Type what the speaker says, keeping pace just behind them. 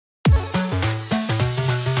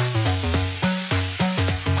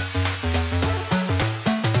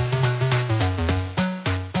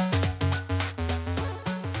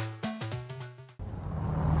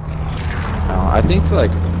I think like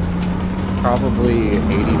probably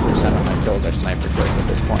 80% of my kills are sniper kills at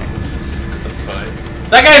this point. That's funny.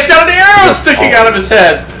 That guy's got an arrow sticking out of his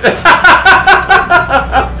head!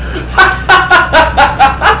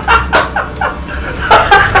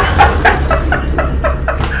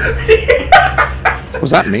 Was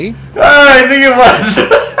that me? I think it was.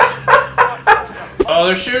 Oh,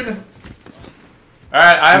 they're shooting.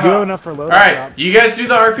 Alright, I have enough for load. Alright, you guys do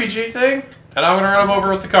the RPG thing, and I'm gonna run them over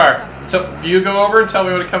with the car. So, you go over and tell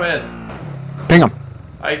me when to come in. Ping him.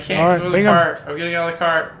 I can't go with the car. I'm getting out of the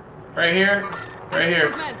car. Right here. Right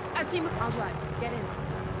here. I see movement. I'll drive. Get in.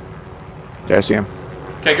 Yeah, I see him.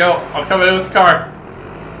 Okay, go. I'm coming in with the car.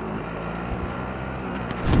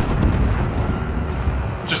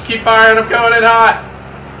 Just keep firing. I'm going in hot.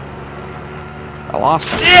 I lost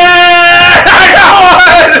him. Yeah! I got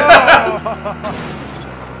one!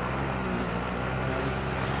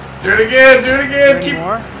 Do it again. Do it again. Keep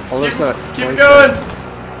it going.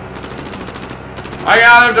 I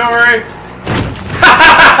got him. Don't worry.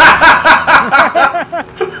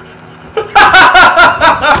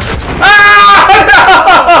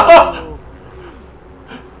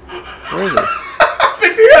 Where is he?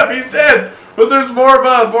 Pick me up, he's dead! But there's more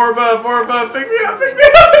above, more above, more above. Pick me up, pick me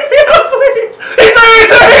up, pick me up, please! He's there, he's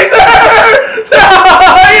there, he's there! No!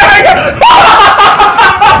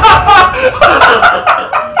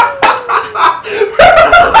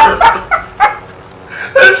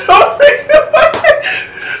 There's something in my head!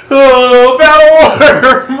 Oh,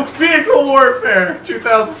 battle war! Vehicle warfare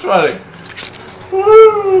 2020.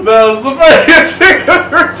 Woo! That was the funniest thing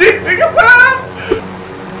I've ever seen.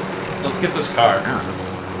 Let's get this car.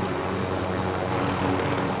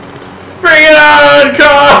 Bring it on,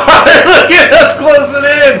 car! Look at us closing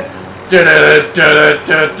in!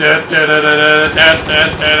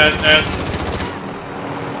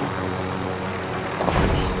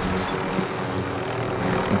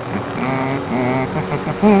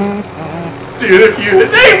 Dude, if you...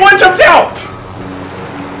 Hey, one jumped out!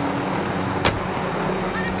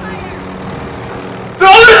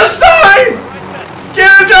 Oh, there's a sign!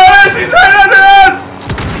 Get him, Jonas! He's right under us!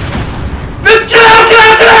 Get out! Get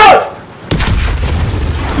out! Get out!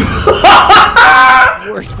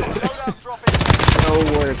 Worth it. So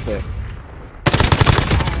worth it.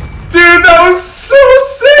 Dude, that was so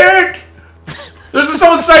sick! There's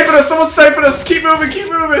someone sniping us! Someone's sniping us! Keep moving!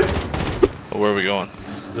 Keep moving! Where are we going?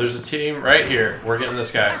 There's a team right here. We're getting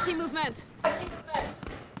this guy. I see movement.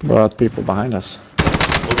 Well, it's people behind us.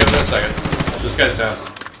 We'll get him in a second. This guy's down.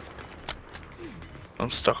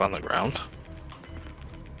 I'm stuck on the ground.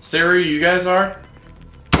 Stay where you guys are.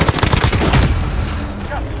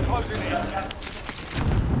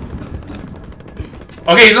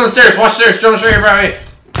 Okay, he's on the stairs. Watch stairs. Jonas right here by me.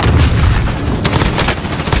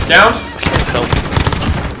 Down. I can't help.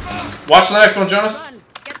 Watch the next one, Jonas. Run.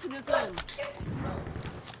 Get to the zone.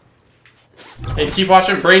 Hey, keep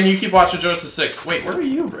watching. Brayden, you keep watching Jonas' 6. Wait, where are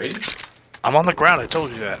you, Brayden? I'm on the ground. I told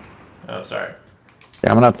you that. Oh, sorry.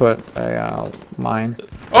 Yeah, I'm gonna put a mine.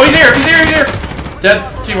 Oh, he's here! He's here! He's here!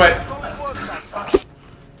 Dead. Team white.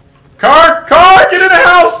 Car! Car! Get in the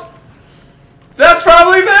house! That's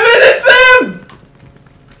probably them, and it's them!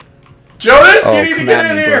 Jonas, you need to get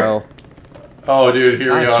in here! Bro. Oh, dude,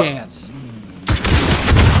 here we Not a go. chance.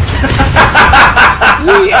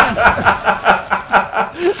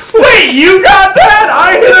 Wait, you got that?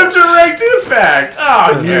 I hit him direct impact!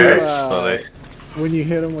 Oh, okay. That's funny. When you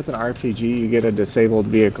hit him with an RPG, you get a disabled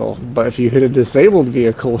vehicle. But if you hit a disabled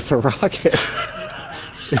vehicle with a rocket...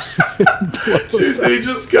 Dude, they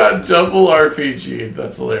just got double RPG'd.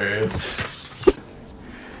 That's hilarious.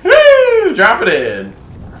 Woo! Drop it in.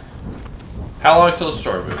 How long till the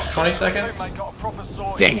store moves? 20 seconds?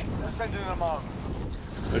 Dang it.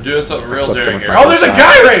 They're doing something real Flip daring them here. across Oh, there's a the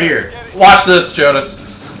guy right here! Watch this, Jonas.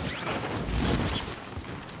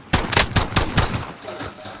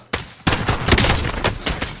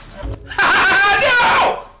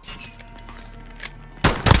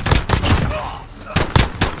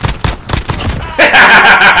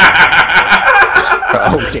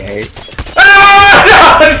 Okay. Oh,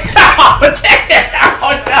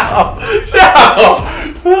 no!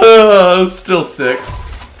 No! Still sick.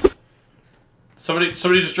 Somebody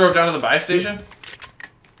just drove down to the buy station.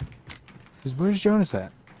 Where's Jonas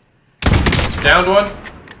at? Downed one.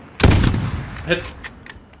 Hit.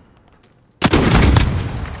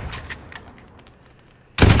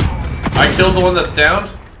 I killed the one that's downed.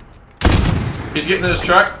 He's getting in his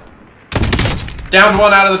truck. Downed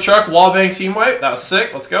one out of the truck. Wallbang team wipe. That was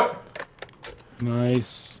sick. Let's go.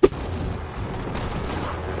 Nice.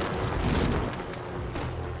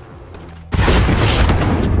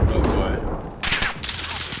 Oh boy.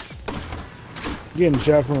 Getting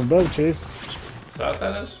shot from above, Chase. Is that what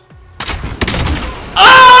that is?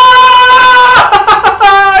 Ah!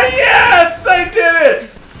 Yes! I did it!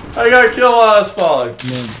 I got a kill while I was falling.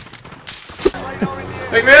 Man.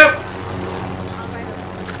 Pick me up!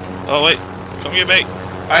 Oh wait, come get me.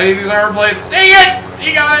 I need these armor plates. Dang it!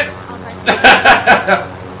 You got it!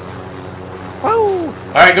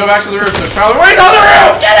 Alright, go back to the roof. There's probably he's on the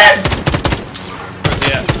roof! Get in!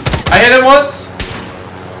 Yeah. I hit him once.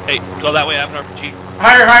 Hey, go that way. I have an RPG.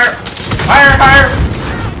 Higher, higher. Higher, higher.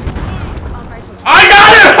 I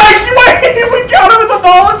got him! Wait, we got him with the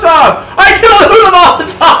Molotov! I killed him with the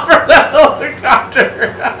Molotov from the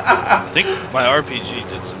helicopter! I think my RPG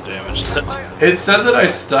did some damage. It said that I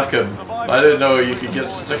stuck him. I didn't know you could get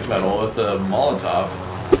stick metal with a Molotov.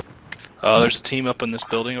 There's a team up in this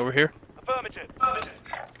building over here.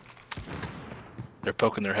 They're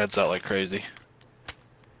poking their heads out like crazy.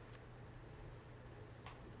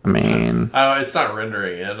 I mean... Oh, it's not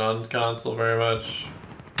rendering in on console very much.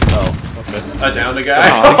 Oh, okay. I downed a guy.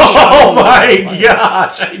 Oh my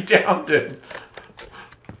gosh, I downed him.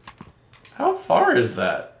 How far is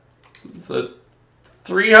that? It's a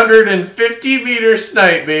 350 meter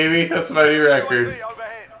snipe, baby. That's my new record.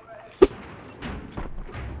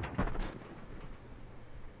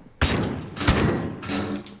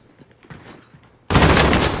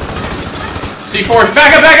 C4,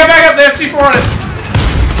 back up, back up, back up! They have C4 on it!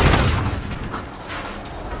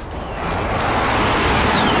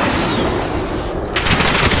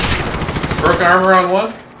 Broke armor on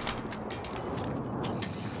one.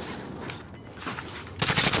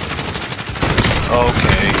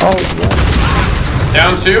 Okay. Oh, yeah.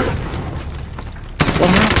 Down two.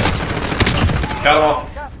 Got them all.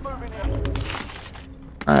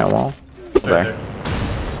 Alright, well. Right There. there.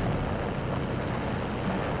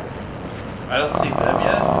 I don't see them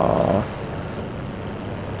yet.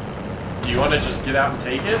 Do you want to just get out and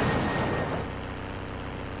take it?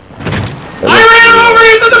 I ran him over!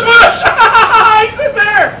 He's in the bush! He's in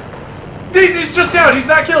there! He's just down. He's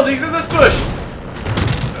not killed. He's in this bush.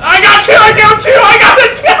 I got two! I downed two! I got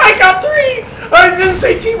it! I got three! I didn't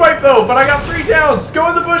say team wipe though, but I got 3 downs. Go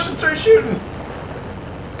in the bush and start shooting.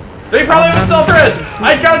 They probably have a self-res.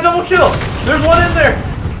 I got a double kill. There's one in there.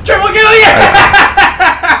 Triple kill! Yeah!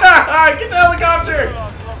 Get the helicopter!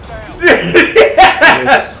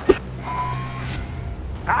 Yes!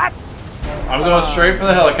 I'm going straight for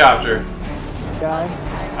the helicopter.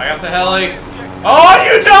 I got the heli. Oh,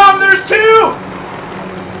 you Tom! There's 2!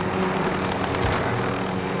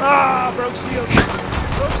 Ah, broke shield.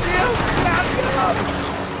 Broke shield.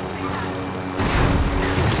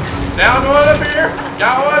 Down one up here.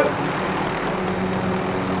 Got one.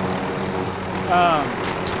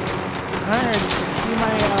 Alright, did you see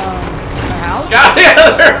my house? Got the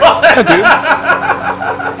other one.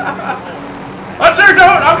 I'm sure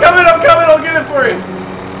don't. I'm coming. I'll get it for you.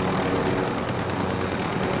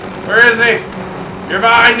 Where is he? You're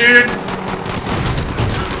behind, dude.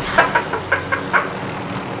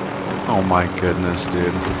 Oh my goodness,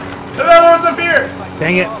 dude. The other one's up here.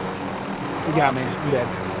 Dang it. You got me. You dead.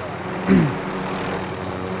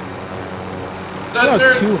 That was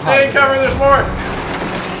too Stay hot. cover. There's more.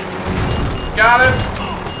 Got him.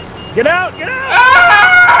 Get out! Get out!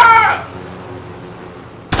 Ah!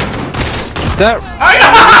 That I'm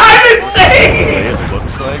insane! it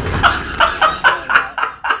looks like.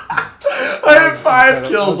 I have 5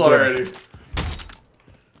 kills already.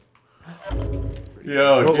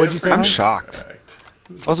 Yo, what'd you say? I'm shocked.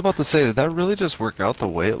 I was about to say, did that really just work out the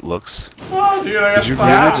way it looks? Oh, dude, I got Did you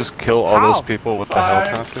 5. really just kill all those people with the 5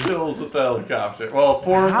 helicopter? kills with the helicopter. Well,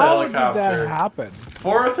 4 with the How did helicopter. that happen?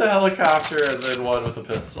 4 with the helicopter and then 1 with a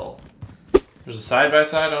pistol. There's a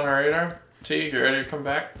side-by-side on our radar. T, you ready to come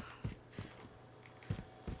back?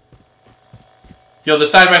 Yo, the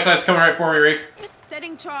side-by-side's coming right for me, Reef.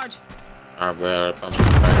 Setting charge. I'm right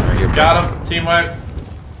here. Got him. Team wipe.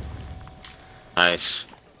 Nice.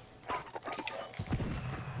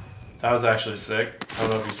 That was actually sick. I don't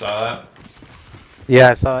know if you saw that. Yeah,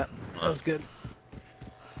 I saw it. That was good.